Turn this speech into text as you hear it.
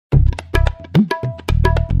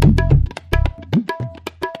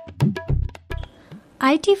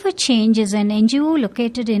IT for Change is an NGO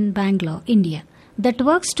located in Bangalore, India, that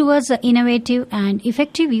works towards the innovative and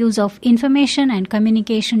effective use of information and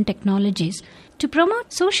communication technologies to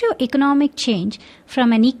promote socio-economic change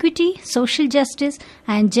from an equity, social justice,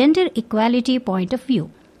 and gender equality point of view.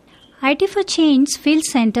 IT for Change Field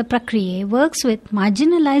Center Prakriye works with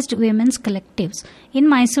marginalized women's collectives in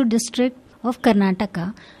Mysore district of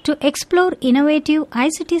Karnataka to explore innovative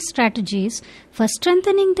ICT strategies for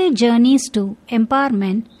strengthening their journeys to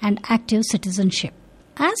empowerment and active citizenship.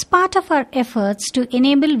 As part of our efforts to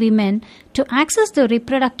enable women to access the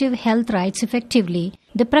reproductive health rights effectively,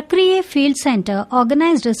 the Prakriye Field Center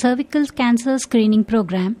organized a cervical cancer screening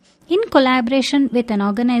program in collaboration with an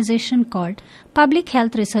organization called Public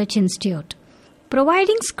Health Research Institute.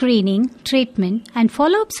 Providing screening, treatment, and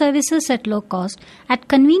follow-up services at low cost, at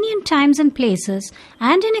convenient times and places,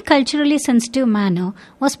 and in a culturally sensitive manner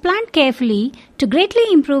was planned carefully to greatly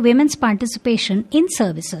improve women's participation in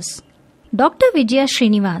services. Dr. Vijaya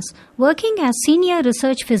Srinivas, working as Senior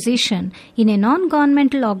Research Physician in a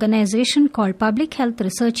non-governmental organization called Public Health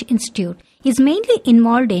Research Institute, is mainly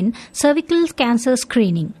involved in cervical cancer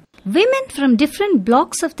screening. Women from different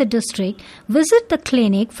blocks of the district visit the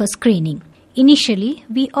clinic for screening. Initially,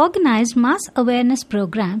 we organized mass awareness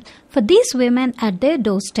programs for these women at their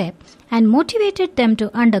doorstep and motivated them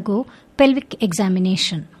to undergo pelvic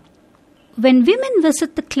examination. When women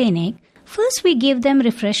visit the clinic, first we give them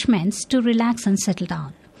refreshments to relax and settle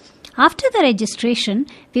down. After the registration,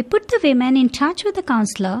 we put the women in touch with the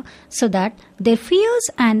counselor so that their fears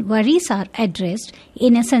and worries are addressed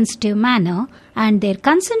in a sensitive manner and their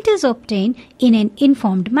consent is obtained in an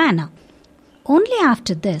informed manner. Only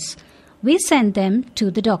after this, we send them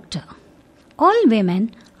to the doctor. All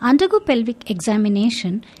women undergo pelvic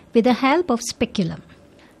examination with the help of speculum.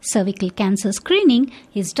 Cervical cancer screening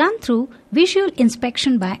is done through visual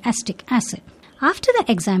inspection by acetic acid. After the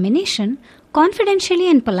examination, confidentially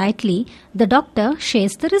and politely, the doctor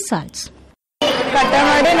shares the results.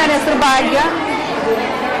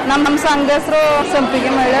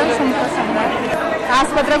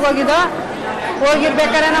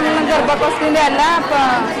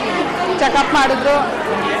 Checkup ಮಾಡಿದ್ರು.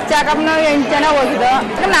 Checkup ನಾವು 8 ಜನ ಹೋಗಿದ್ದು.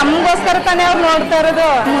 ನಮಗೋಸ್ಕರ ತಾನೇ ಅವ್ರು ನೋಡ್ತಾ ಇರೋದು,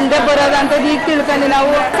 ಮುಂದೆ ಬರೋದಂತ ಈಗ ತಿಳ್ಕೊಂಡು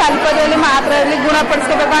ನಾವು ಸ್ವಲ್ಪದಲ್ಲಿ ಮಾತ್ರ ಇರಲಿ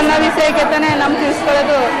ಗುಣಪಡಿಸ್ಕೋಬೇಕು ಅನ್ನೋ ವಿಷಯಕ್ಕೆ ತಾನೇ ನಮ್ಗೆ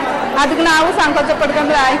ತಿಳಿಸ್ಕೊಳ್ಳೋದು. ಅದಕ್ಕೆ ನಾವು ಸಂಕೋಚ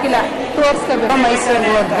ಪಡ್ಕೊಂಡ್ರೆ ಆಯ್ಕಿಲ್ಲ, ತೋರಿಸ್ಕೋಬೇಕು.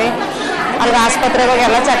 ಮೈಸೂರಿಗೆ ಹೋದ್ವಿ, ಅಲ್ಲಿ ಆಸ್ಪತ್ರೆಗೆ ಹೋಗಿ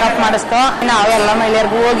ಎಲ್ಲ ಚೆಕಪ್ ಮಾಡಿಸ್ತೋ. ನಾವೆಲ್ಲ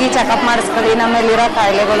ಮಹಿಳೆಯರಿಗೂ ಹೋಗಿ ಚೆಕಪ್ ಮಾಡಿಸ್ಕೊಳ್ಳಿ, ನಮ್ಮಲ್ಲಿರೋ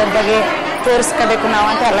ಕಾಯಿಲೆಗಳ ಬಗ್ಗೆ ತೋರಿಸ್ಕೋಬೇಕು ನಾವು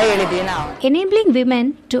ಅಂತ ಎಲ್ಲ ಹೇಳಿದ್ವಿ ನಾವು. Enabling women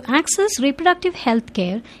to access reproductive health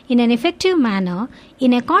care in an effective manner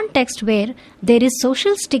in a context where there is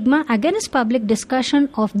social stigma against public discussion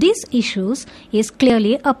of these issues is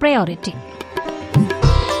clearly a priority.